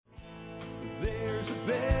there's a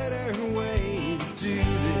better way to do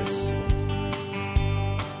this.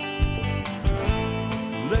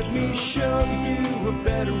 Let me show you a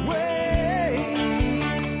better way.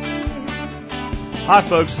 Hi,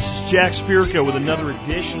 folks. This is Jack Spirko with another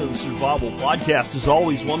edition of the Survival Podcast. As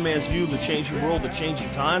always, one man's view of the changing world, the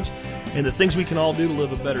changing times, and the things we can all do to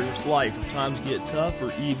live a better life if times get tough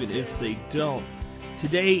or even if they don't.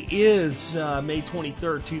 Today is May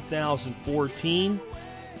 23rd, 2014,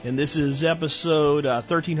 and this is episode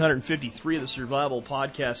 1353 of the Survival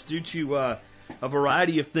Podcast. Due to a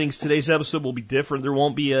variety of things, today's episode will be different. There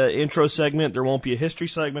won't be an intro segment, there won't be a history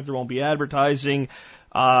segment, there won't be advertising.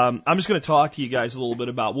 I'm just going to talk to you guys a little bit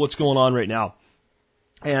about what's going on right now.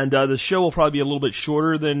 And the show will probably be a little bit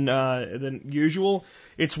shorter than usual.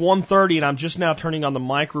 It's 1:30, and I'm just now turning on the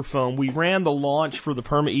microphone. We ran the launch for the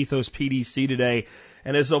Permaethos PDC today,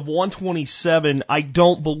 and as of 1:27, I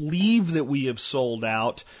don't believe that we have sold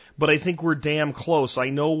out, but I think we're damn close. I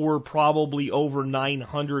know we're probably over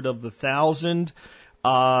 900 of the 1,000.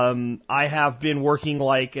 I have been working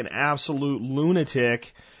like an absolute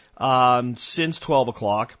lunatic since 12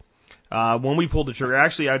 o'clock. When we pulled the trigger,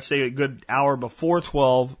 actually, I'd say a good hour before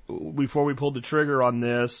 12, before we pulled the trigger on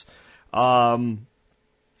this,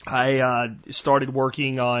 I started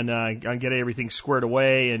working on getting everything squared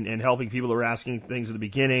away and helping people who were asking things at the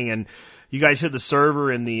beginning. And you guys hit the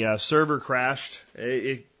server, and the server crashed.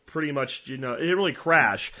 It pretty much, it didn't really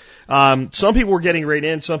crash. Some people were getting right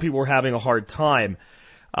in, some people were having a hard time.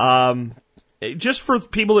 Just for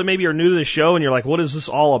people that maybe are new to the show and you're like, what is this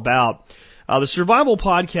all about? The Survival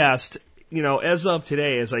Podcast, as of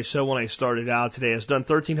today, as I said when I started out today, has done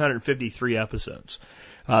 1,353 episodes.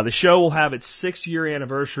 The show will have its 6th year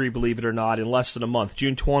anniversary, believe it or not, in less than a month.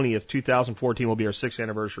 June 20th, 2014 will be our 6th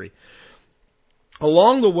anniversary.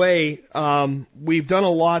 Along the way, we've done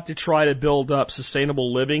a lot to try to build up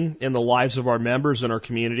sustainable living in the lives of our members and our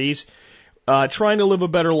communities, trying to live a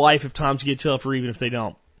better life if times get tough or even if they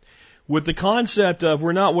don't. With the concept of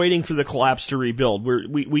we're not waiting for the collapse to rebuild.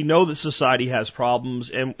 We know that society has problems,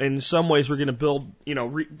 and in some ways we're going to build,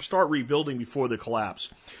 start rebuilding before the collapse.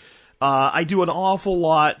 I do an awful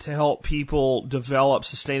lot to help people develop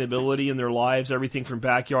sustainability in their lives, everything from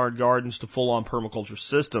backyard gardens to full-on permaculture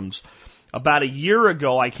systems. About a year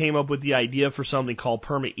ago, I came up with the idea for something called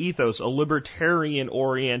Permaethos, a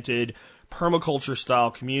libertarian-oriented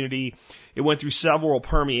permaculture-style community. It went through several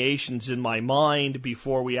permeations in my mind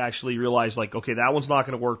before we actually realized, okay, that one's not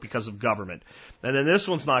going to work because of government. And then this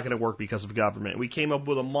one's not going to work because of government. We came up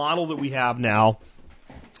with a model that we have now,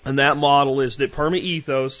 and that model is that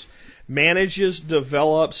Permaethos manages,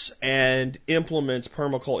 develops, and implements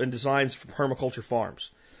permaculture and designs for permaculture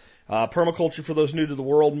farms. Permaculture, for those new to the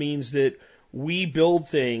world, means that we build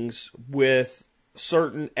things with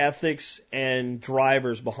certain ethics and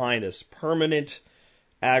drivers behind us. Permanent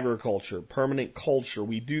agriculture, permanent culture.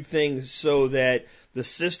 We do things so that the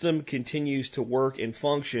system continues to work and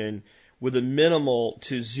function with a minimal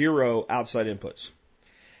to zero outside inputs.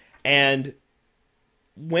 And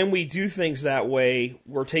when we do things that way,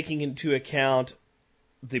 we're taking into account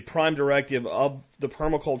the prime directive of the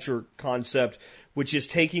permaculture concept, which is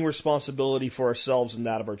taking responsibility for ourselves and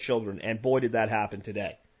that of our children. And boy, did that happen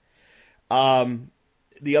today.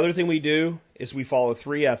 The other thing we do is we follow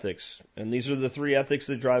 3 ethics. And these are the 3 ethics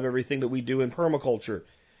that drive everything that we do in permaculture.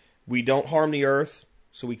 We don't harm the earth,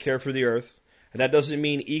 so we care for the earth. And that doesn't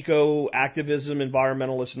mean eco-activism,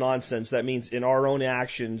 environmentalist nonsense. That means in our own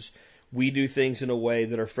actions, we do things in a way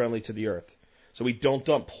that are friendly to the earth. So we don't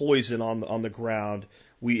dump poison on the ground.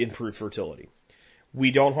 We improve fertility.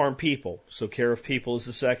 We don't harm people. So care of people is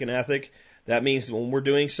the second ethic. That means that when we're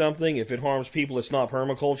doing something, if it harms people, it's not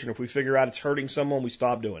permaculture. And if we figure out it's hurting someone, we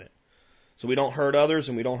stop doing it. So we don't hurt others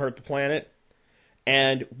and we don't hurt the planet.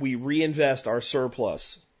 And we reinvest our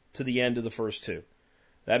surplus to the end of the first 2.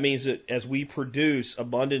 That means that as we produce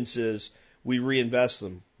abundances, we reinvest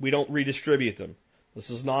them. We don't redistribute them. This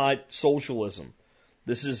is not socialism.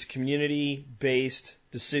 This is community-based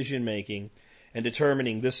decision-making and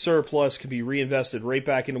determining this surplus can be reinvested right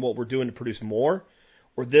back into what we're doing to produce more,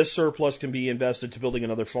 or this surplus can be invested to building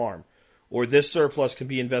another farm, or this surplus can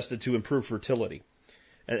be invested to improve fertility.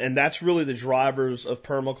 And that's really the drivers of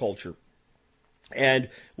permaculture. And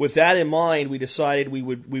with that in mind, we decided we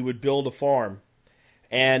would build a farm.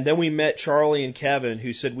 And then we met Charlie and Kevin,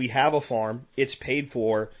 who said, we have a farm, it's paid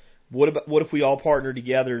for. What if we all partner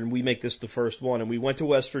together and we make this the first one? And we went to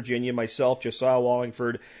West Virginia, myself, Josiah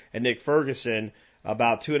Wallingford, and Nick Ferguson,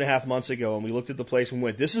 about 2.5 months ago, and we looked at the place and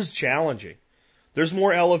went, this is challenging. There's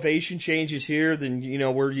more elevation changes here than,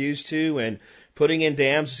 we're used to, and putting in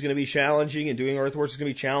dams is going to be challenging, and doing earthworks is going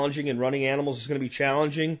to be challenging, and running animals is going to be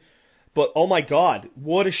challenging. But oh my God,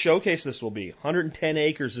 what a showcase this will be. 110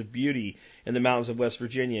 acres of beauty in the mountains of West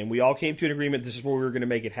Virginia. And we all came to an agreement this is where we were going to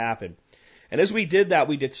make it happen. And as we did that,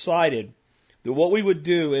 we decided that what we would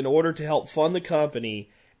do in order to help fund the company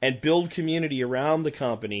and build community around the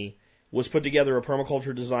company was put together a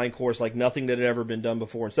permaculture design course like nothing that had ever been done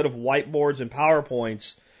before. Instead of whiteboards and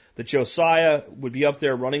PowerPoints, that Josiah would be up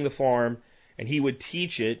there running the farm, and he would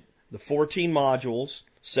teach it, the 14 modules,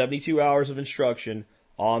 72 hours of instruction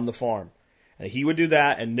on the farm. And he would do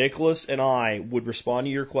that, and Nicholas and I would respond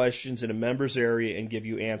to your questions in a members area and give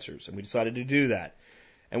you answers. And we decided to do that.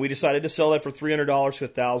 And we decided to sell that for $300 to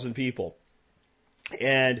 1,000 people.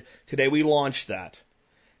 And today we launched that.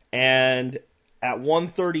 And at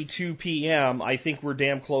 1:32 p.m., I think we're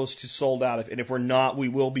damn close to sold out. And if we're not, we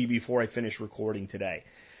will be before I finish recording today.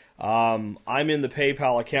 I'm in the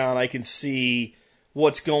PayPal account. I can see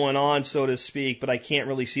what's going on, so to speak, but I can't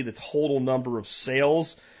really see the total number of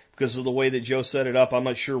sales because of the way that Joe set it up. I'm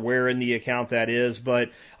not sure where in the account that is,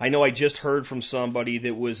 but I know I just heard from somebody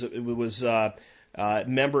that was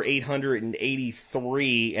member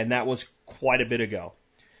 883, and that was quite a bit ago.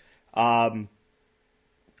 I'm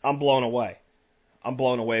blown away. I'm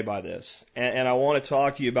blown away by this. And I want to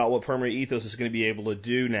talk to you about what Permaethos is going to be able to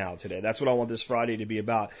do now today. That's what I want this Friday to be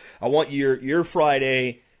about. I want your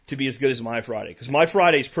Friday to be as good as my Friday, because my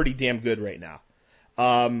Friday is pretty damn good right now.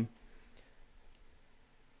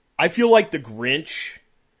 I feel like the Grinch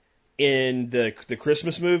in the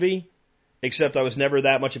Christmas movie, except I was never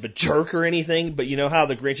that much of a jerk or anything, but you know how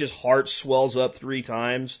the Grinch's heart swells up 3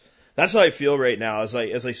 times? That's how I feel right now as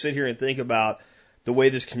I sit here and think about the way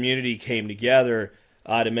this community came together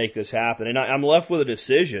to make this happen. And I'm left with a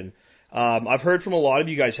decision. I've heard from a lot of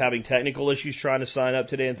you guys having technical issues trying to sign up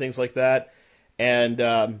today and things like that. And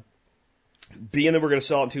being that we're going to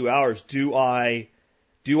sell it in 2 hours, do I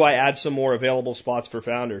add some more available spots for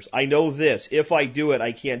founders? I know this. If I do it,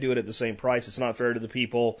 I can't do it at the same price. It's not fair to the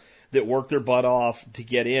people that work their butt off to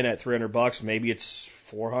get in at $300. Maybe it's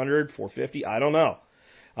 $400, $450. I don't know.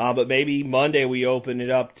 But maybe Monday we open it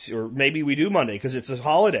up, or maybe we do Monday because it's a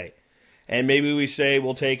holiday. And maybe we say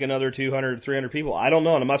we'll take another 200, 300 people. I don't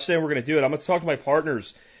know. And I'm not saying we're going to do it. I'm going to talk to my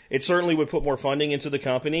partners. It certainly would put more funding into the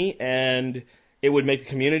company, and it would make the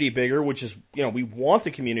community bigger, which is, we want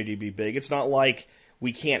the community to be big. It's not like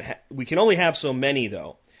we can only have so many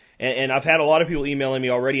though. And I've had a lot of people emailing me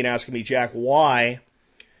already and asking me, Jack, why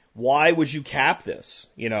would you cap this?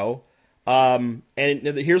 And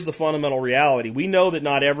here's the fundamental reality. We know that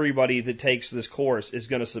not everybody that takes this course is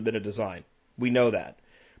going to submit a design. We know that.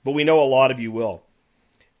 But we know a lot of you will.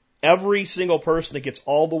 Every single person that gets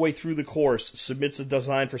all the way through the course submits a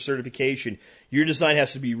design for certification. Your design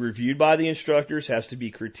has to be reviewed by the instructors, has to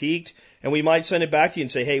be critiqued, and we might send it back to you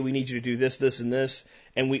and say, hey, we need you to do this, this, and this.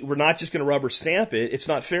 And we're not just going to rubber stamp it. It's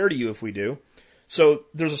not fair to you if we do. So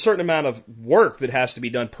there's a certain amount of work that has to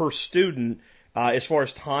be done per student as far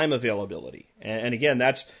as time availability. And again,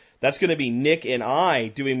 that's going to be Nick and I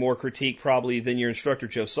doing more critique probably than your instructor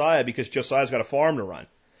Josiah, because Josiah's got a farm to run.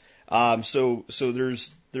 So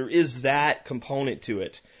there is that component to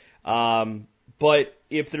it. But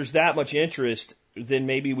if there's that much interest, then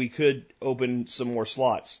maybe we could open some more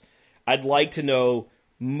slots. I'd like to know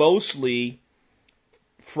mostly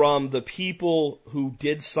from the people who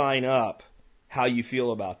did sign up how you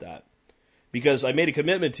feel about that. Because I made a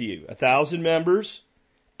commitment to you, 1,000 members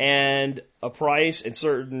and a price and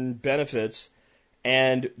certain benefits.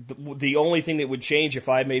 And the only thing that would change if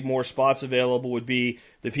I made more spots available would be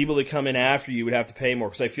the people that come in after you would have to pay more,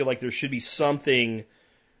 because I feel like there should be something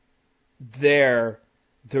there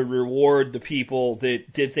to reward the people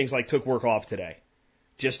that did things like took work off today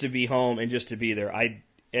just to be home and just to be there.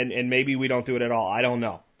 And maybe we don't do it at all. I don't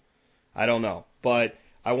know. But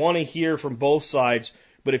I want to hear from both sides.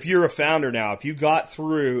 But if you're a founder now, if you got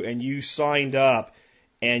through and you signed up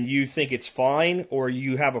and you think it's fine or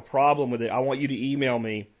you have a problem with it, I want you to email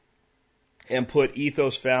me and put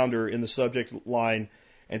Ethos Founder in the subject line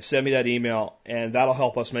and send me that email, and that'll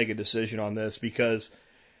help us make a decision on this, because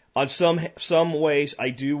on some ways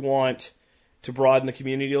I do want to broaden the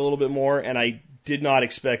community a little bit more, and I did not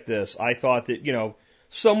expect this. I thought that,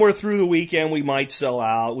 somewhere through the weekend we might sell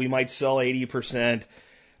out. We might sell 80%.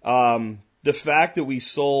 The fact that we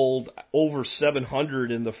sold over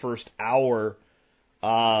 700 in the first hour,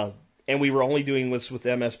 and we were only doing this with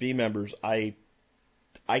MSB members, I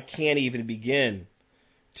can't even begin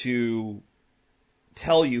to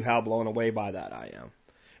tell you how blown away by that I am.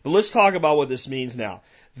 But let's talk about what this means now.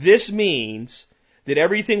 This means that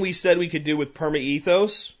everything we said we could do with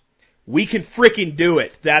Permaethos, we can frickin' do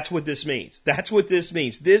it. That's what this means.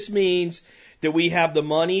 This means that we have the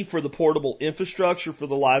money for the portable infrastructure for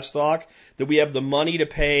the livestock, that we have the money to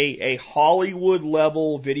pay a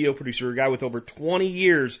Hollywood-level video producer, a guy with over 20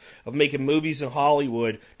 years of making movies in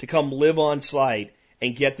Hollywood, to come live on site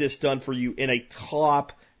and get this done for you in a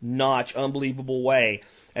top-notch, unbelievable way.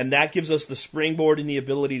 And that gives us the springboard and the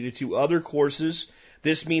ability to do other courses.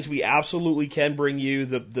 This means we absolutely can bring you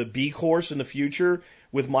the bee course in the future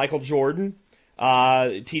with Michael Jordan.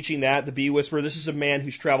 Teaching that, the Bee Whisperer. This is a man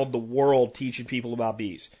who's traveled the world teaching people about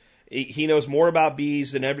bees. He knows more about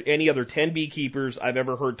bees than any other 10 beekeepers I've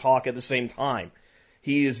ever heard talk at the same time.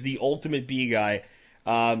 He is the ultimate bee guy.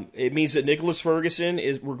 It means that Nicholas Ferguson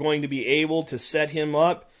we're going to be able to set him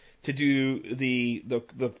up to do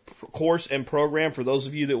the course and program for those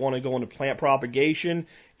of you that want to go into plant propagation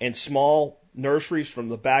and small nurseries, from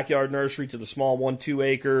the backyard nursery to the small 1-2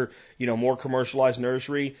 acre, more commercialized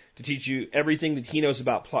nursery, to teach you everything that he knows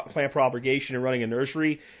about plant propagation and running a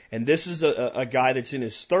nursery. And this is a guy that's in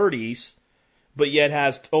his 30s, but yet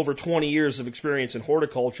has over 20 years of experience in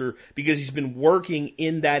horticulture because he's been working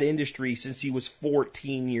in that industry since he was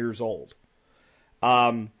 14 years old.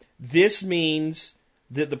 This means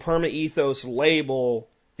that the Permaethos label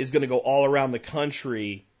is going to go all around the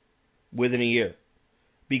country within a year.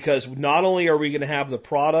 Because not only are we going to have the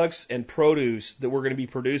products and produce that we're going to be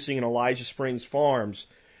producing in Elijah Springs Farms,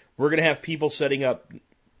 we're going to have people setting up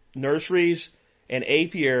nurseries and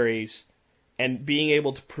apiaries and being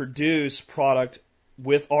able to produce product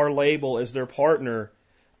with our label as their partner,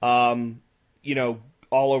 all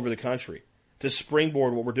over the country to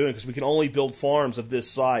springboard what we're doing, because we can only build farms of this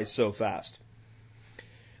size so fast.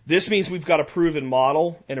 This means we've got a proven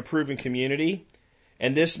model and a proven community.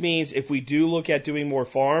 And this means if we do look at doing more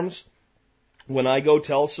farms, when I go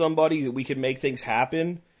tell somebody that we can make things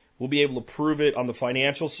happen, we'll be able to prove it on the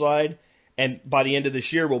financial side. And by the end of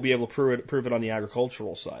this year, we'll be able to prove it on the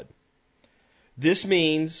agricultural side. This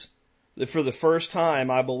means that for the first time,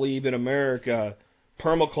 I believe in America,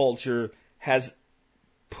 permaculture has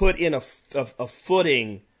put in a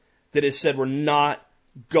footing that has said we're not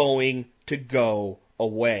going to go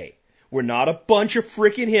away. We're not a bunch of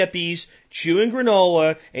freaking hippies chewing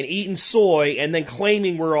granola and eating soy and then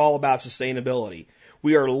claiming we're all about sustainability.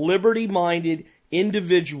 We are liberty-minded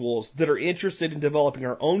individuals that are interested in developing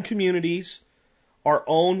our own communities, our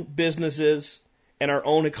own businesses, and our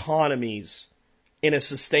own economies in a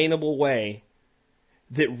sustainable way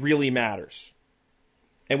that really matters.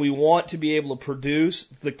 And we want to be able to produce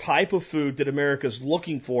the type of food that America is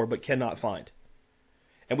looking for but cannot find.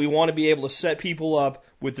 And we want to be able to set people up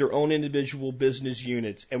with their own individual business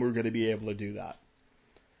units, and we're going to be able to do that.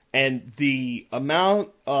 And the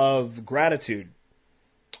amount of gratitude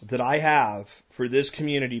that I have for this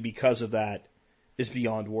community because of that is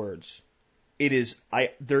beyond words.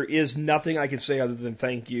 There is nothing I can say other than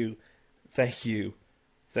thank you, thank you,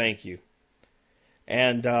 thank you.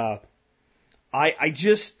 And I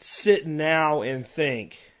just sit now and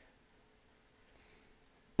think,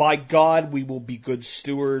 by God, we will be good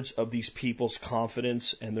stewards of these people's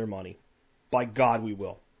confidence and their money. By God, we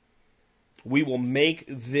will. We will make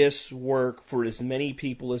this work for as many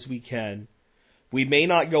people as we can. We may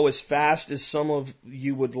not go as fast as some of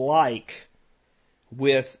you would like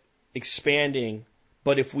with expanding,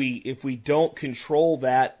 but if we don't control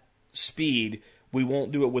that speed, we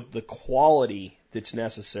won't do it with the quality that's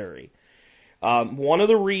necessary. One of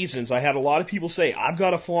the reasons I had a lot of people say, I've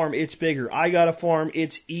got a farm, it's bigger. I got a farm,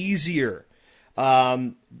 it's easier.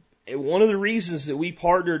 One of the reasons that we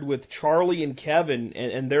partnered with Charlie and Kevin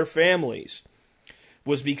and their families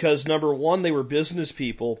was because, number one, they were business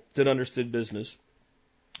people that understood business.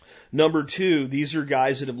 Number two, these are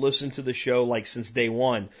guys that have listened to the show like since day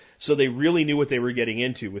one. So they really knew what they were getting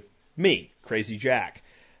into with me, Crazy Jack.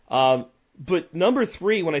 But number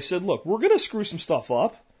three, when I said, look, we're going to screw some stuff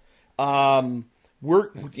up. When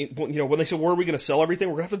they said, where are we going to sell everything?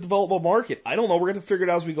 We're going to have to develop a market. I don't know. We're going to figure it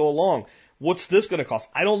out as we go along. What's this going to cost?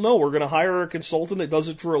 I don't know. We're going to hire a consultant that does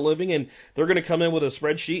it for a living, and they're going to come in with a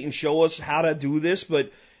spreadsheet and show us how to do this,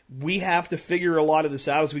 but we have to figure a lot of this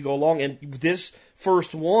out as we go along. And this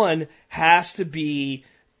first one has to be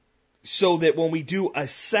so that when we do a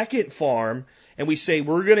second farm and we say,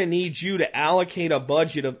 we're going to need you to allocate a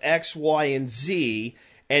budget of X, Y, and Z,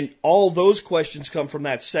 and all those questions come from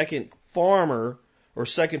that second farmer or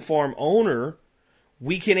second farm owner,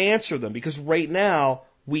 we can answer them, because right now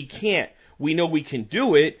we can't. We know we can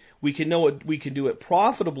do it. We can do it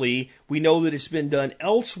profitably. We know that it's been done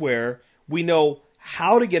elsewhere. We know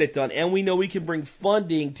how to get it done, and we know we can bring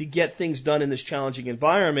funding to get things done in this challenging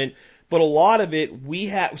environment. But a lot of it,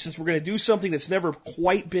 since we're going to do something that's never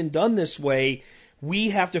quite been done this way, we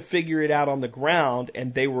have to figure it out on the ground,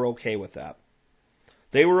 and they were okay with that.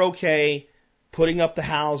 They were okay putting up the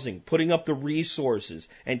housing, putting up the resources,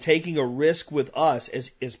 and taking a risk with us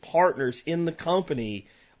as partners in the company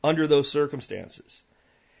under those circumstances.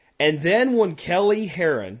 And then when Kelly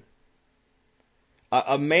Herron,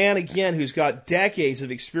 a man, again, who's got decades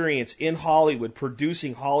of experience in Hollywood,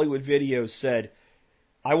 producing Hollywood videos, said,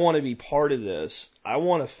 I want to be part of this. I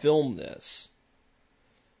want to film this.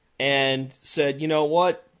 And said, you know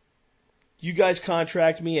what? You guys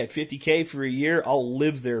contract me at $50K for a year. I'll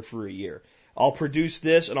live there for a year. I'll produce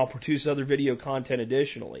this and I'll produce other video content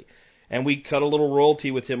additionally. And we cut a little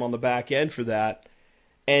royalty with him on the back end for that.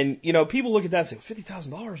 And, you know, people look at that and say,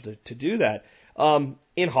 $50,000 to do that.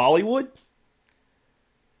 In Hollywood,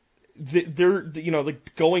 the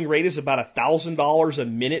going rate is about $1,000 a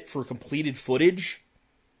minute for completed footage.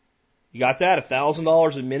 You got that?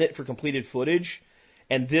 $1,000 a minute for completed footage.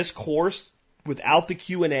 And this course, without the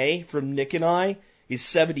Q&A from Nick and I, is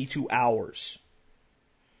 72 hours.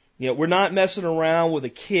 You know, we're not messing around with a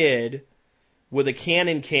kid with a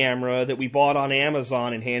Canon camera that we bought on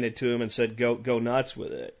Amazon and handed to him and said, go nuts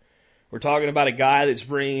with it. We're talking about a guy that's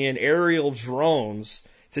bringing in aerial drones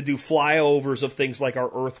to do flyovers of things like our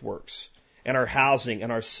earthworks and our housing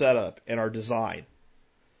and our setup and our design.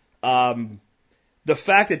 The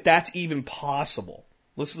fact that that's even possible,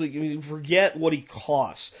 let's forget what he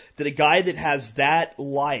costs, that a guy that has that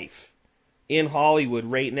life in Hollywood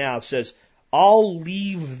right now says, I'll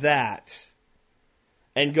leave that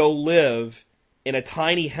and go live in a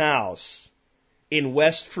tiny house in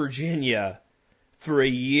West Virginia for a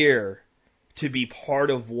year to be part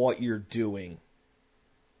of what you're doing.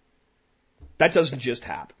 That doesn't just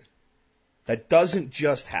happen. That doesn't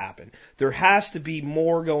just happen. There has to be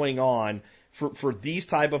more going on for these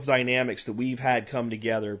type of dynamics that we've had come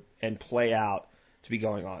together and play out to be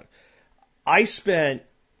going on. I spent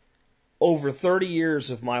over 30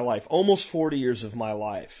 years of my life, almost 40 years of my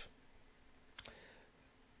life,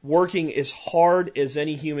 working as hard as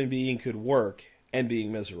any human being could work and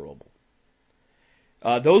being miserable.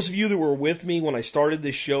 Those of you that were with me when I started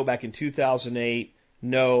this show back in 2008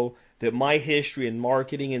 know that my history in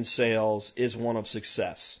marketing and sales is one of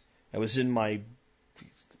success. I was in my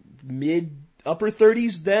upper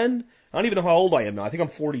 30s then. I don't even know how old I am now. I think I'm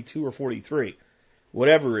 42 or 43,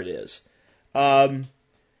 whatever it is. I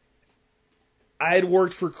had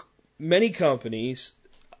worked for many companies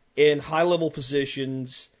in high-level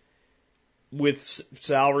positions with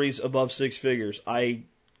salaries above six figures. I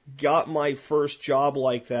got my first job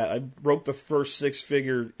like that. I broke the first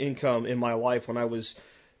six-figure income in my life when I was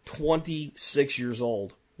 26 years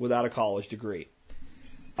old without a college degree.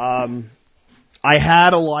 I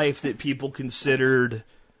had a life that people considered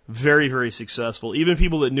very, very successful. Even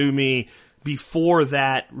people that knew me before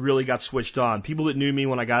that really got switched on. People that knew me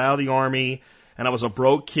when I got out of the Army and I was a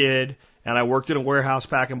broke kid and I worked in a warehouse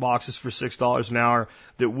packing boxes for $6 an hour,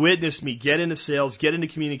 that witnessed me get into sales, get into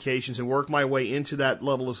communications, and work my way into that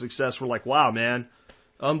level of success were like, wow, man,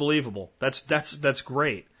 unbelievable. That's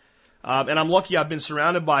great. And I'm lucky I've been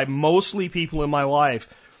surrounded by mostly people in my life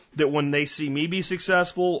that when they see me be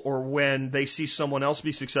successful or when they see someone else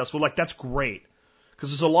be successful, like, that's great. Because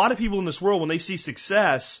there's a lot of people in this world, when they see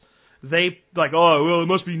success, they like, oh, well, it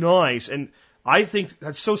must be nice. And I think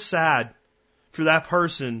that's so sad for that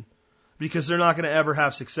person because they're not going to ever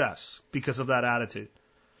have success because of that attitude.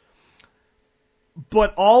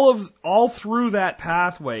 But all through that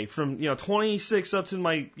pathway from, 26 up to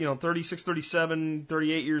my, 36, 37,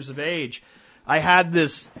 38 years of age, I had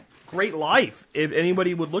this great life. If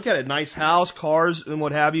anybody would look at it, nice house, cars, and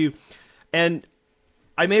what have you. And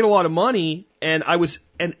I made a lot of money, and I was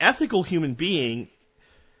an ethical human being.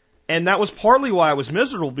 And that was partly why I was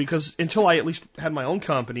miserable, because until I at least had my own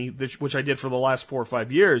company, which I did for the last 4 or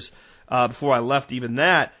 5 years, before I left even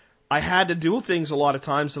that, I had to do things a lot of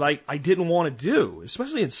times that I didn't want to do,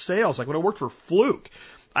 especially in sales. Like when I worked for Fluke,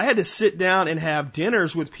 I had to sit down and have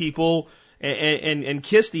dinners with people and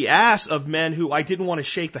kiss the ass of men who I didn't want to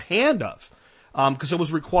shake the hand of, because I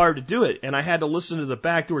was required to do it. And I had to listen to the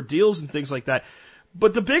backdoor deals and things like that.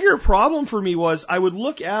 But the bigger problem for me was I would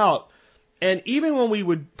look out, and even when we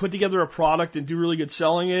would put together a product and do really good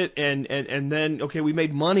selling it, and then, okay, we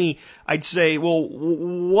made money, I'd say, well,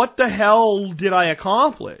 what the hell did I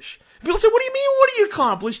accomplish? People say, what do you mean, what do you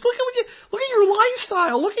accomplish? Look at your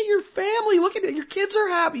lifestyle, look at your family, look at your kids are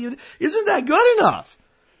happy. Isn't that good enough?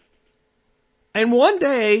 And one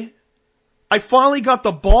day, I finally got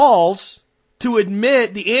the balls to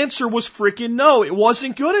admit the answer was freaking no. It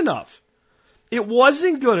wasn't good enough. It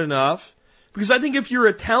wasn't good enough. Because I think if you're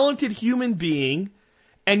a talented human being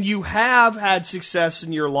and you have had success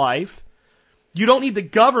in your life, you don't need the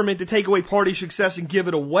government to take away part of your success and give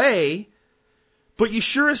it away, But you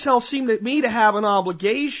sure as hell seem to me to have an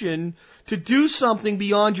obligation to do something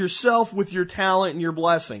beyond yourself with your talent and your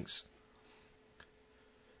blessings.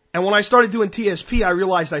 And when I started doing TSP, I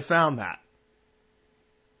realized I found that.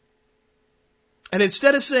 And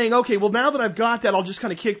instead of saying, okay, well, now that I've got that, I'll just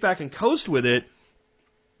kind of kick back and coast with it,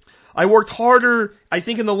 I worked harder, I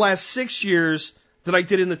think, in the last 6 years than I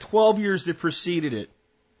did in the 12 years that preceded it.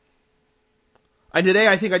 And today,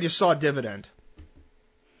 I think I just saw a dividend.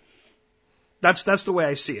 That's the way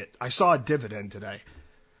I see it. I saw a dividend today.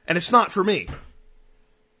 And it's not for me.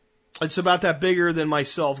 It's about that bigger than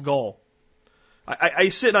myself goal. I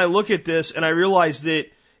sit and I look at this and I realize that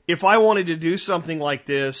if I wanted to do something like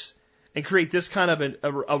this and create this kind of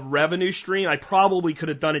a revenue stream, I probably could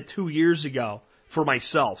have done it 2 years ago for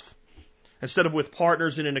myself. Instead of with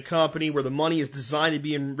partners and in a company where the money is designed to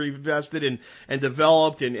be reinvested and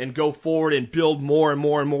developed and go forward and build more and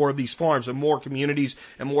more and more of these farms and more communities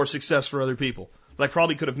and more success for other people. But I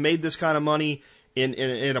probably could have made this kind of money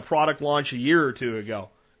in a product launch a year or two ago,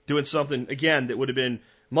 doing something, again, that would have been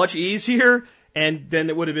much easier, and then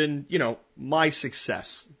it would have been, my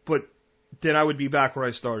success. But then I would be back where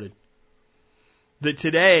I started. That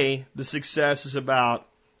today, the success is about,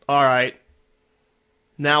 all right,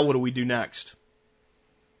 now what do we do next?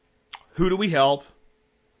 Who do we help?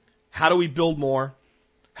 How do we build more?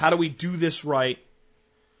 How do we do this right?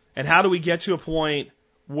 And how do we get to a point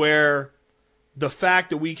where the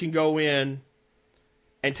fact that we can go in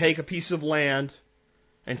and take a piece of land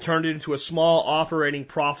and turn it into a small, operating,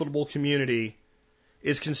 profitable community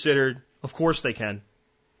is considered, of course they can.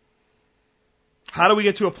 How do we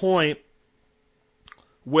get to a point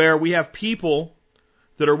where we have people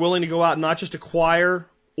that are willing to go out and not just acquire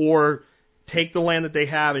or take the land that they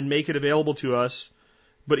have and make it available to us,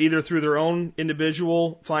 but either through their own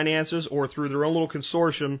individual finances or through their own little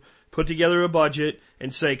consortium, put together a budget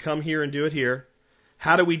and say, come here and do it here?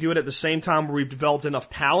 How do we do it at the same time where we've developed enough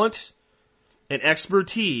talent and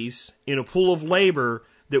expertise in a pool of labor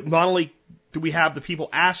that not only do we have the people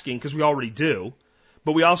asking, because we already do,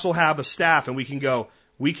 but we also have a staff and we can go,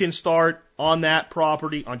 we can start on that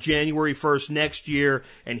property on January 1st next year,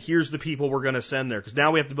 and here's the people we're going to send there. Because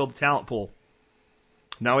now we have to build a talent pool.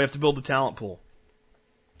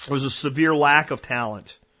 There's a severe lack of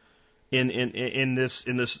talent in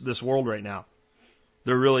this world right now.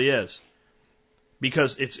 There really is.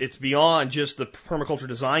 Because it's beyond just the permaculture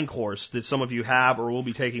design course that some of you have or will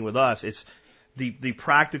be taking with us. It's the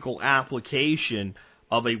practical application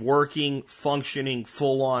of a working, functioning,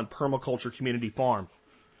 full-on permaculture community farm.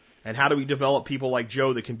 And how do we develop people like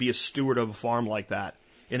Joe that can be a steward of a farm like that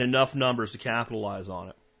in enough numbers to capitalize on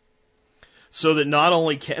it? So that not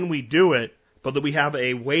only can we do it, but that we have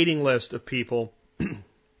a waiting list of people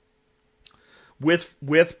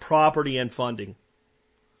with property and funding.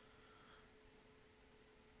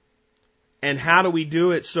 And how do we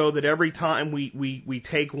do it so that every time we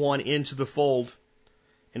take one into the fold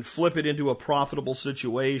and flip it into a profitable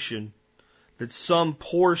situation, that some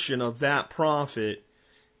portion of that profit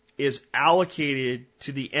is allocated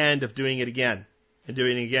to the end of doing it again and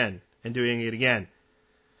doing it again and doing it again.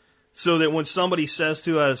 So that when somebody says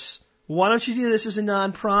to us, why don't you do this as a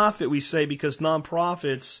nonprofit? We say, because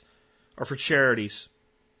nonprofits are for charities.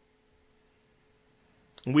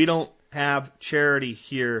 We don't have charity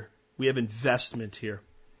here. We have investment here.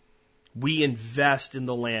 We invest in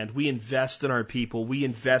the land. We invest in our people. We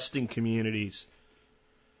invest in communities.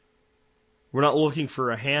 We're not looking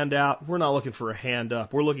for a handout. We're not looking for a hand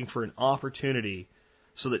up. We're looking for an opportunity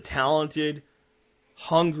so that talented,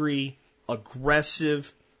 hungry,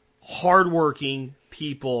 aggressive, hardworking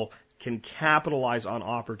people can capitalize on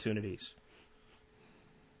opportunities.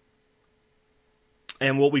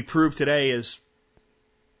 And what we proved today is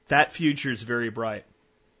that future is very bright.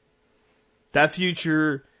 That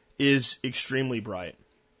future is extremely bright.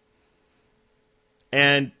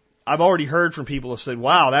 And I've already heard from people who said,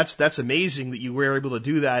 wow, that's amazing that you were able to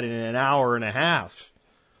do that in an hour and a half.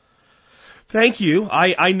 Thank you.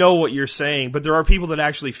 I know what you're saying, but there are people that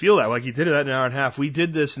actually feel that. Like, you did that in an hour and a half. We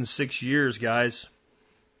did this in 6 years, guys.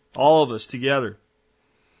 All of us together.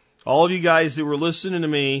 All of you guys that were listening to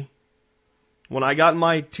me when I got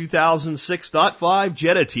my 2006.5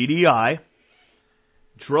 Jetta TDI,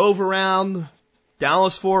 drove around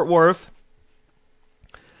Dallas-Fort Worth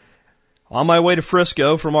on my way to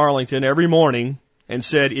Frisco from Arlington every morning and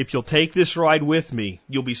said, if you'll take this ride with me,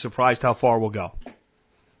 you'll be surprised how far we'll go.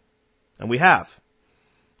 And we have.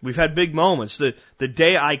 We've had big moments. The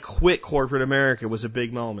day I quit corporate America was a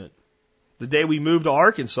big moment. The day we moved to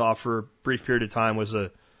Arkansas for a brief period of time was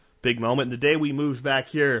a big moment. And the day we moved back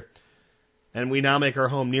here and we now make our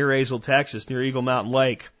home near Azle, Texas, near Eagle Mountain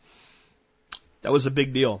Lake, That was a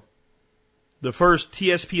big deal. The first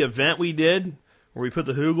TSP event we did, where we put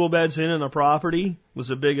the hugel beds in the property, was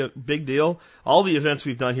a big deal. All the events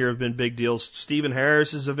we've done here have been big deals. Stephen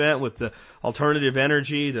Harris's event with the alternative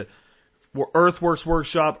energy, the Earthworks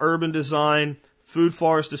Workshop, urban design, food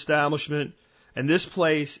forest establishment, and this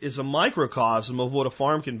place is a microcosm of what a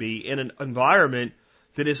farm can be in an environment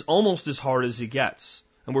that is almost as hard as it gets.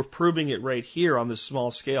 And we're proving it right here on this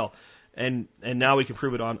small scale. And now we can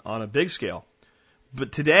prove it on a big scale.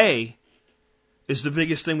 But today is the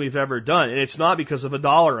biggest thing we've ever done. And it's not because of a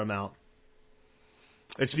dollar amount.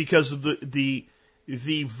 It's because of the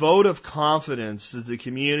vote of confidence that the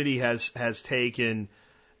community has taken,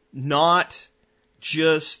 not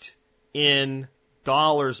just in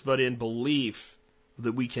dollars, but in belief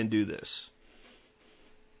that we can do this.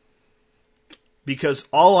 Because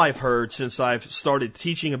all I've heard since I've started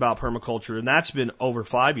teaching about permaculture, and that's been over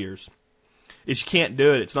 5 years, is you can't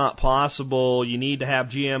do it. It's not possible. You need to have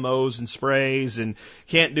GMOs and sprays, and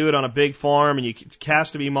can't do it on a big farm, and it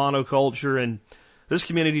has to be monoculture. And this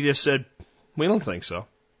community just said, we don't think so.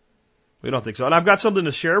 We don't think so. And I've got something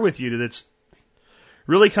to share with you that's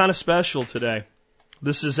really kind of special today.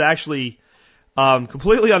 This is actually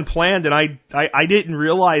completely unplanned, and I didn't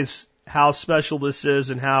realize how special this is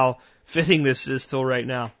and how fitting this is till right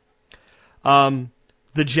now.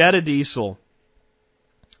 The Jetta diesel,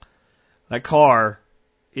 that car,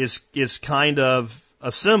 is kind of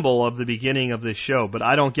a symbol of the beginning of this show, but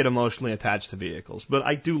I don't get emotionally attached to vehicles. But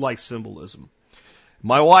I do like symbolism.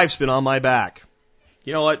 My wife's been on my back.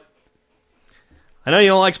 You know what? I know you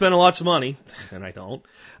don't like spending lots of money, and I don't.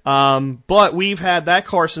 But we've had that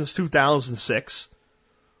car since 2006.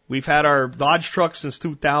 We've had our Dodge truck since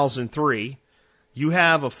 2003. You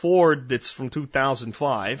have a Ford that's from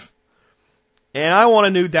 2005. And I want a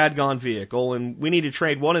new dadgone vehicle, and we need to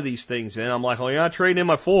trade one of these things in. I'm like, oh, you're not trading in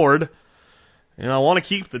my Ford, and I want to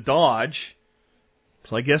keep the Dodge.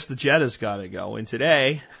 So I guess the Jetta's got to go. And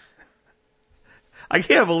today, I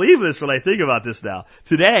can't believe this when I think about this now.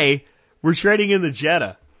 Today, we're trading in the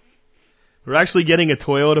Jetta. We're actually getting a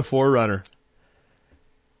Toyota 4Runner.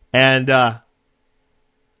 And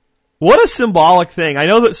what a symbolic thing. I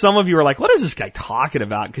know that some of you are like, what is this guy talking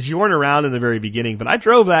about? Because you weren't around in the very beginning. But I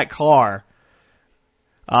drove that car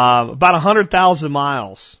about 100,000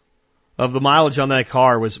 miles. Of the mileage on that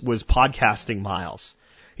car was podcasting miles.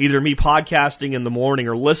 Either me podcasting in the morning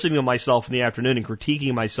or listening to myself in the afternoon and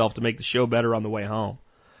critiquing myself to make the show better on the way home.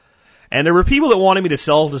 And there were people that wanted me to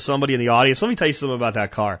sell to somebody in the audience. Let me tell you something about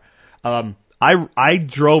that car. I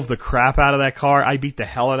drove the crap out of that car. I beat the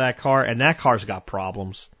hell out of that car, and that car's got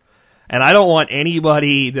problems. And I don't want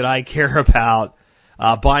anybody that I care about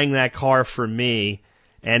buying that car from me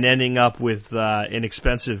and ending up with an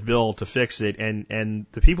expensive bill to fix it. And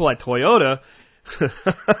the people at Toyota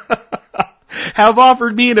have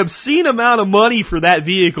offered me an obscene amount of money for that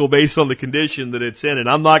vehicle based on the condition that it's in. And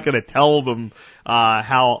I'm not going to tell them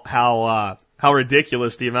how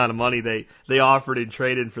ridiculous the amount of money they offered in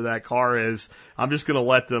trade-in for that car is. I'm just going to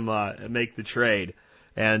let them make the trade.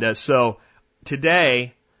 And so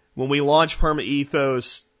today, when we launch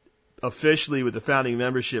Permaethos officially with the founding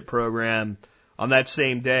membership program on that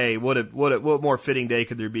same day, what more fitting day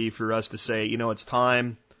could there be for us to say, you know, it's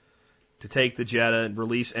time to take the Jetta and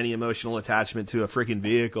release any emotional attachment to a freaking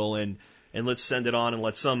vehicle and let's send it on and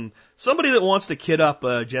let somebody that wants to kit up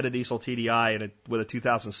a Jetta diesel TDI with a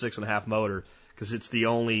 2006.5 motor, because they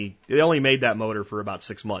only made that motor for about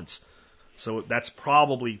 6 months. So that's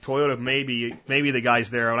probably Toyota, maybe the guy's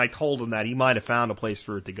there, and I told him that he might have found a place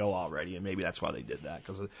for it to go already, and maybe that's why they did that,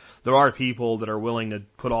 because there are people that are willing to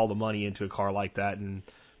put all the money into a car like that, and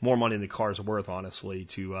more money than the car's worth, honestly,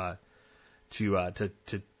 to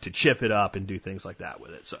chip it up and do things like that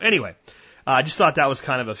with it. So anyway, I just thought that was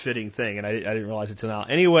kind of a fitting thing, and I didn't realize it till now.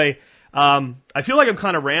 Anyway, I feel like I'm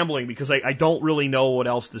kind of rambling because I don't really know what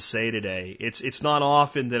else to say today. It's not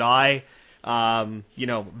often that I,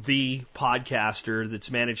 the podcaster that's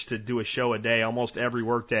managed to do a show a day almost every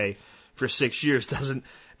workday for 6 years doesn't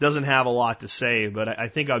have a lot to say, but I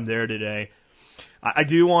think I'm there today. I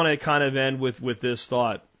do want to kind of end with this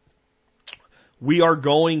thought. We are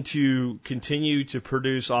going to continue to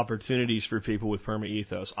produce opportunities for people with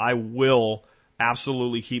Permaethos. I will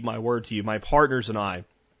absolutely keep my word to you. My partners and I,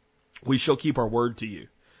 we shall keep our word to you.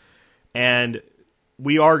 And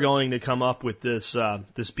we are going to come up with this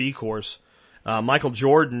B course. Michael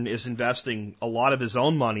Jordan is investing a lot of his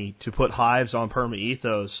own money to put hives on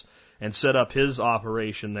Permaethos and set up his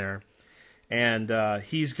operation there. And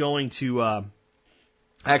he's going to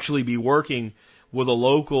actually be working with a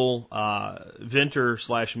local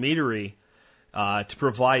vintner/meadery to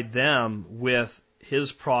provide them with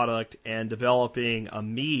his product and developing a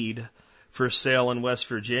mead for sale in West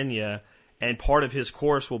Virginia. And part of his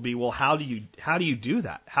course will be, well, how do you do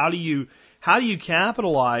that? How do you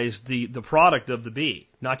capitalize the product of the bee?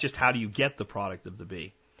 Not just how do you get the product of the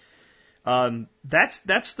bee.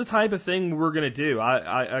 That's the type of thing we're going to do.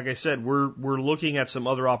 Like I said, we're looking at some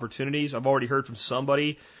other opportunities. I've already heard from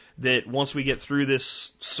somebody that once we get through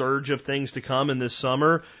this surge of things to come in this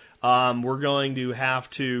summer, we're going to have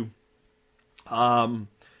to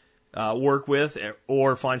work with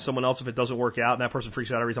or find someone else if it doesn't work out. And that person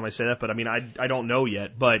freaks out every time I say that, but I mean, I don't know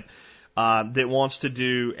yet, but that wants to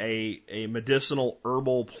do a medicinal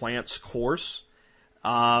herbal plants course.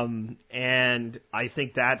 And I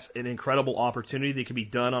think that's an incredible opportunity that can be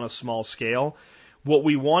done on a small scale. What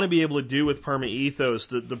we want to be able to do with Permaethos,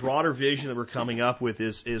 the broader vision that we're coming up with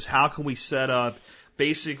is how can we set up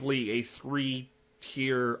basically a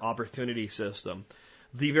 3-tier opportunity system.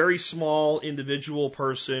 The very small individual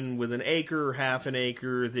person with an acre or half an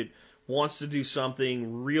acre that wants to do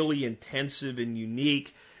something really intensive and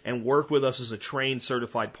unique and work with us as a trained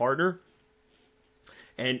certified partner.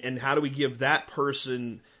 And how do we give that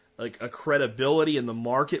person like a credibility in the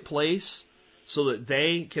marketplace so that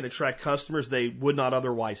they can attract customers they would not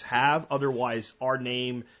otherwise have. Otherwise, our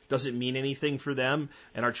name doesn't mean anything for them,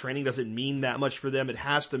 and our training doesn't mean that much for them. It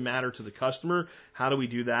has to matter to the customer. How do we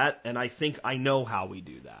do that? And I think I know how we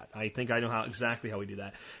do that. I think I know exactly how we do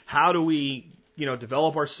that. How do we,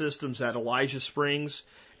 develop our systems at Elijah Springs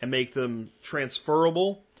and make them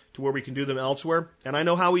transferable to where we can do them elsewhere? And I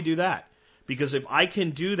know how we do that. Because if I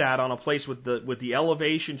can do that on a place with the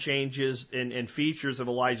elevation changes and features of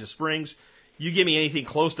Elijah Springs, you give me anything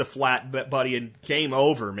close to flat, buddy, and game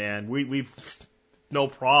over, man. We've no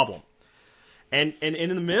problem. And in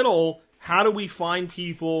the middle, how do we find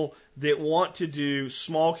people that want to do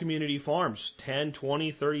small community farms, 10,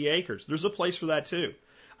 20, 30 acres? There's a place for that too.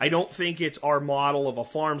 I don't think it's our model of a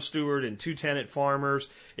farm steward and 2 tenant farmers.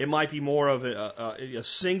 It might be more of a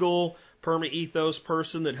single Permaethos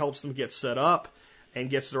person that helps them get set up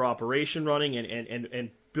and gets their operation running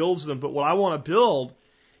and builds them. But what I want to build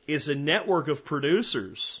is a network of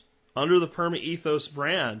producers under the Permaethos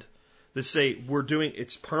brand that say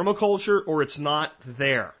it's permaculture or it's not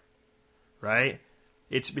there, right?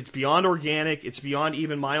 It's beyond organic. It's beyond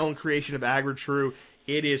even my own creation of AgriTrue.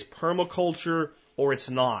 It is permaculture or it's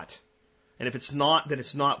not. And if it's not, then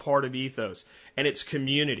it's not part of Ethos. And it's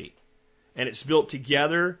community. And it's built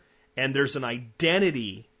together. And there's an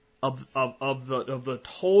identity of the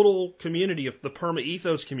total community, of the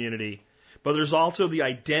Permaethos community, but there's also the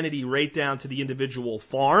identity right down to the individual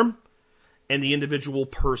farm and the individual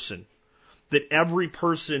person. That every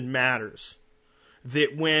person matters.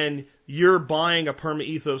 That when you're buying a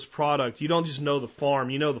Permaethos product, you don't just know the farm,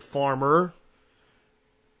 you know the farmer.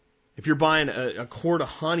 If you're buying a quart of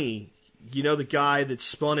honey, you know the guy that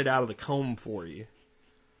spun it out of the comb for you.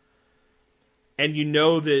 And you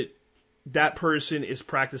know that person is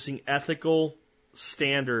practicing ethical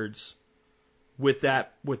standards with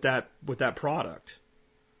that product.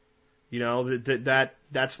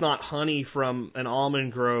 That's not honey from an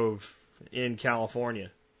almond grove in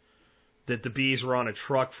California that the bees were on a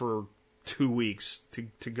truck for 2 weeks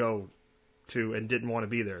to go to and didn't want to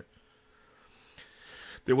be there.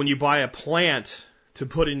 That when you buy a plant to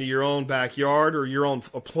put into your own backyard or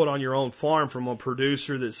put on your own farm from a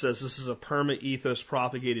producer that says this is a Permaethos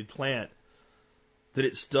propagated plant, that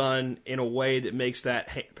it's done in a way that makes that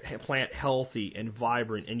plant healthy and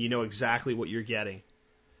vibrant, and you know exactly what you're getting.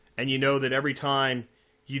 And you know that every time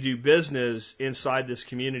you do business inside this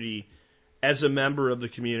community, as a member of the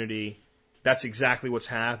community, that's exactly what's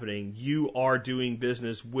happening. You are doing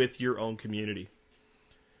business with your own community.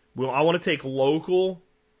 Well, I want to take local,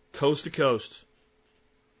 coast to coast.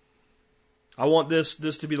 I want this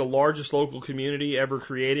to be the largest local community ever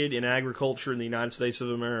created in agriculture in the United States of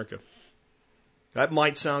America. That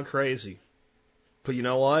might sound crazy, but you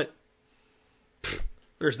know what?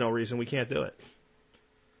 There's no reason we can't do it.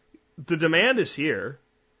 The demand is here.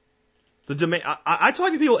 I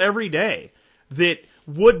talk to people every day that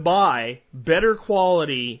would buy better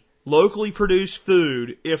quality, locally produced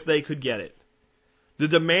food if they could get it. The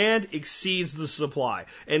demand exceeds the supply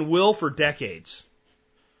and will for decades.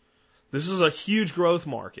 This is a huge growth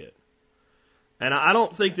market. And I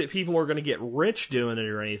don't think that people are going to get rich doing it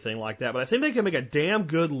or anything like that, but I think they can make a damn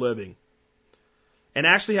good living and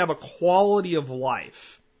actually have a quality of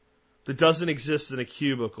life that doesn't exist in a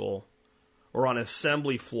cubicle or on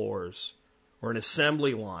assembly floors or in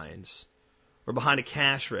assembly lines or behind a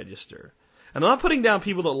cash register. And I'm not putting down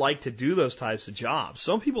people that like to do those types of jobs.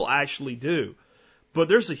 Some people actually do. But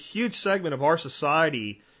there's a huge segment of our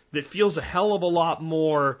society that feels a hell of a lot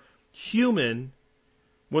more human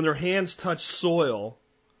when their hands touch soil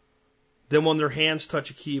than when their hands touch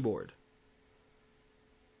a keyboard.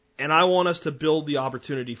 And I want us to build the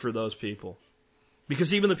opportunity for those people.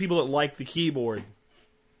 Because even the people that like the keyboard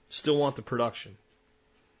still want the production.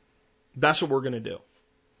 That's what we're going to do.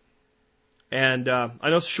 And I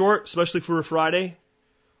know it's short, especially for a Friday.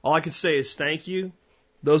 All I can say is thank you.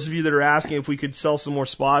 Those of you that are asking if we could sell some more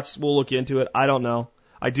spots, we'll look into it. I don't know.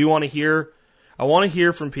 I want to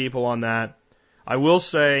hear from people on that. I will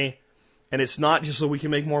say, and it's not just so we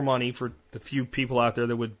can make more money for the few people out there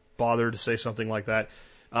that would bother to say something like that.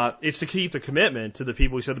 It's to keep the commitment to the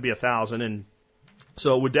people who said it'd be 1,000, and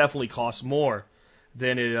so it would definitely cost more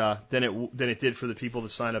than it did for the people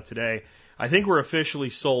that signed up today. I think we're officially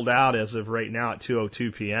sold out as of right now at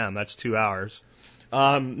 2:02 p.m. That's 2 hours.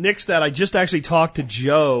 Next, that I just actually talked to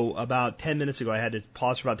Joe about 10 minutes ago. I had to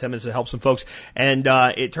pause for about 10 minutes to help some folks, and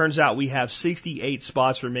it turns out we have 68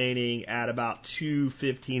 spots remaining at about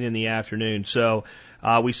 2:15 in the afternoon. So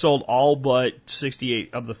we sold all but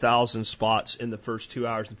 68 of the 1,000 spots in the first 2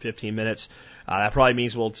 hours and 15 minutes. That probably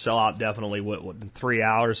means we'll sell out definitely in 3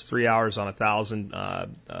 hours. 3 hours on 1,000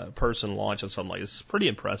 person launch on something like this. It's pretty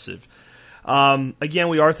impressive. Again,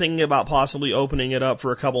 we are thinking about possibly opening it up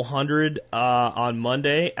for a couple hundred on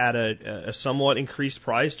Monday at a somewhat increased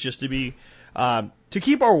price, just to be to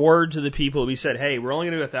keep our word to the people. We said, hey, we're only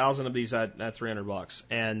going to do 1,000 of these at $300,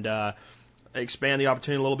 and expand the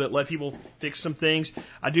opportunity a little bit, let people fix some things.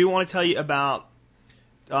 I do want to tell you about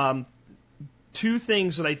two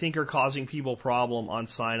things that I think are causing people problem on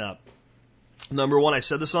sign up. Number one, I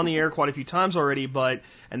said this on the air quite a few times already,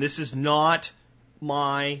 and this is not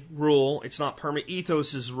my rule. It's not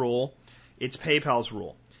Permaethos' rule. It's PayPal's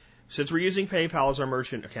rule. Since we're using PayPal as our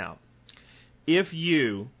merchant account, if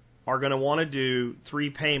you are going to want to do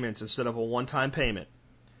 3 payments instead of a one-time payment,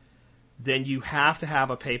 then you have to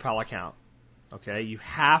have a PayPal account. Okay? You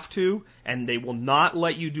have to, and they will not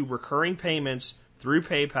let you do recurring payments through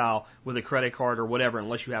PayPal with a credit card or whatever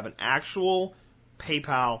unless you have an actual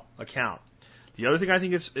PayPal account. The other thing I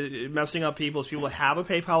think is messing up people is people that have a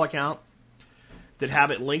PayPal account, that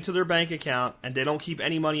have it linked to their bank account, and they don't keep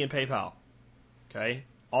any money in PayPal. Okay?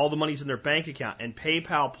 All the money's in their bank account, and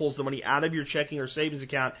PayPal pulls the money out of your checking or savings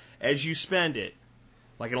account as you spend it,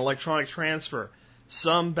 like an electronic transfer.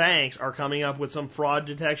 Some banks are coming up with some fraud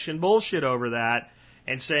detection bullshit over that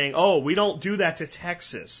and saying, oh, we don't do that to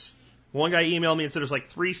Texas. One guy emailed me and said there's like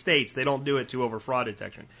 3 states they don't do it to over fraud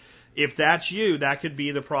detection. If that's you, that could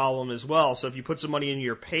be the problem as well. So if you put some money in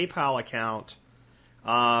your PayPal account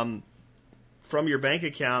from your bank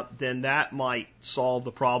account, then that might solve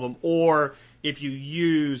the problem. Or if you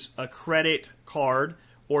use a credit card,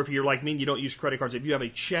 or if you're like me and you don't use credit cards, if you have a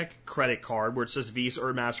check credit card where it says Visa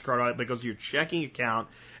or MasterCard on it, but it goes to your checking account,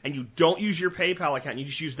 and you don't use your PayPal account, you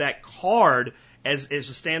just use that card as a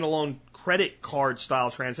standalone credit card style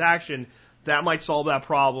transaction, that might solve that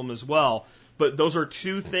problem as well. But those are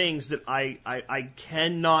 2 things that I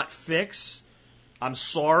cannot fix. I'm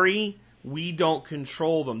sorry. We don't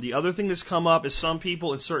control them. The other thing that's come up is some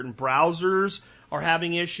people in certain browsers are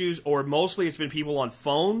having issues, or mostly it's been people on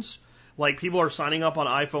phones. Like people are signing up on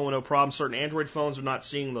iPhone with no problem. Certain Android phones are not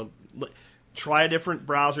seeing the. Try a different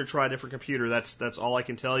browser, try a different computer. That's all I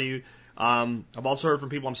can tell you. I've also heard from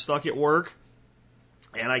people, I'm stuck at work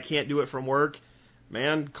and I can't do it from work.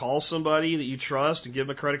 Man, call somebody that you trust and give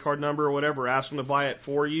them a credit card number or whatever. Ask them to buy it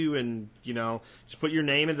for you, and just put your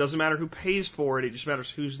name in. It doesn't matter who pays for it. It just matters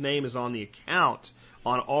whose name is on the account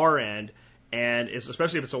on our end. And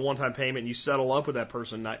especially if it's a one-time payment and you settle up with that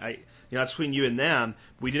person, that's between you and them.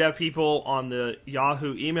 We did have people on the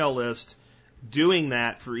Yahoo email list doing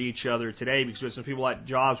that for each other today because we had some people at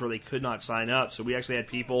jobs where they could not sign up. So we actually had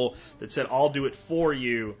people that said, I'll do it for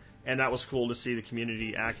you. And that was cool to see the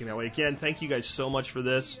community acting that way. Again, thank you guys so much for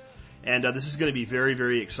this. And this is going to be a very,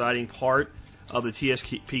 very exciting part of the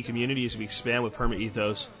TSP community as we expand with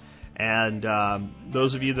Permaethos. And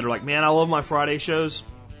those of you that are like, man, I love my Friday shows,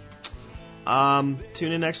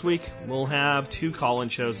 tune in next week. We'll have 2 call-in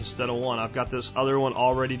shows instead of 1. I've got this other one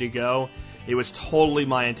all ready to go. It was totally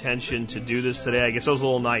my intention to do this today. I guess I was a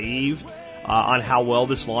little naive on how well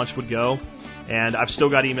this launch would go. And I've still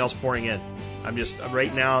got emails pouring in. I'm just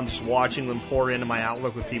watching them pour into my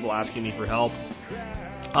Outlook with people asking me for help.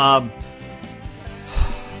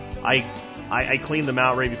 I cleaned them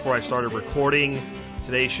out right before I started recording.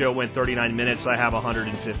 Today's show went 39 minutes. I have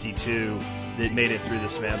 152 that made it through the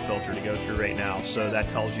spam filter to go through right now. So that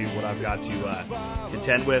tells you what I've got to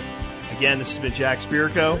contend with. Again, this has been Jack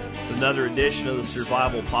Spirko with another edition of the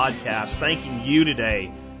Survival Podcast. Thanking you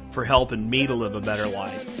today for helping me to live a better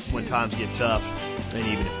life when times get tough. And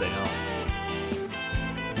even if they don't.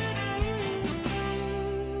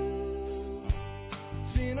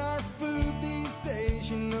 It's in our food these days,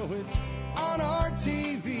 you know it's on our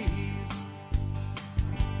TVs.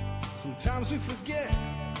 Sometimes we forget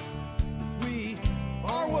that we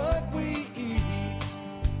are what we eat.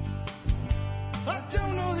 I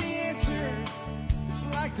don't know the answer. It's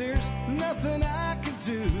like there's nothing I can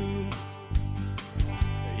do.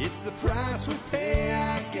 It's the price we pay,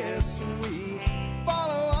 I guess, when we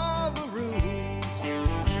follow all the rules.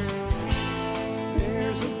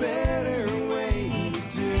 There's a better way to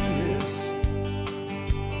do this.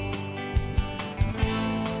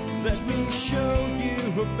 Let me show you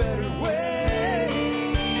a better way.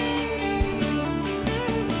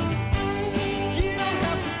 You don't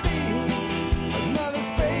have to be another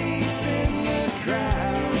face in the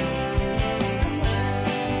crowd.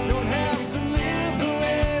 Don't have to live the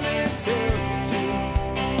way they tell you to.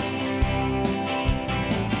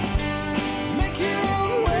 Make your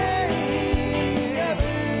own way, and the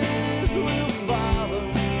others will follow.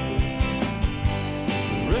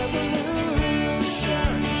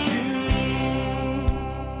 Revolution is you.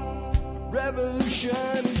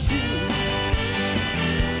 Revolution is you.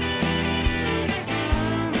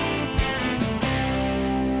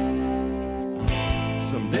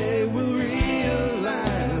 Someday we'll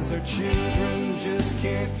realize our children just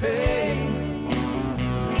can't pay.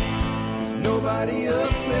 'Cause nobody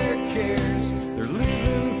up there cares. They're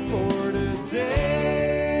living for today.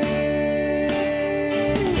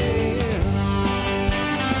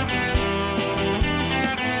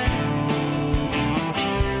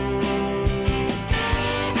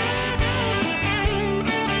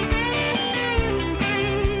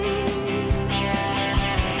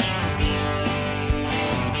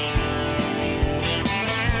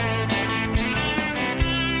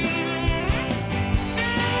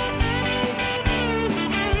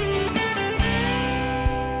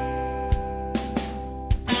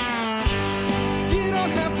 You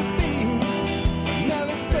don't have to be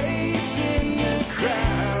another face in the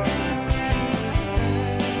crowd.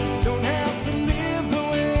 Don't have to live the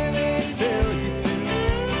way they tell you to.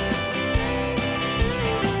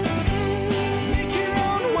 Make your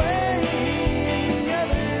own way, and the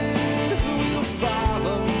others will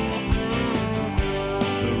follow.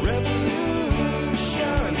 The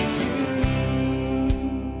revolution is you.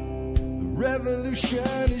 The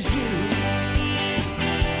revolution is you.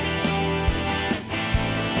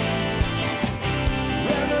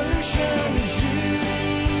 Revolution is you.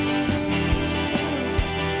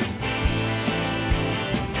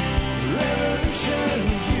 Revolution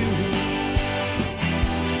is you.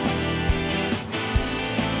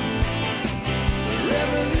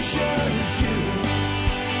 Revolution is you.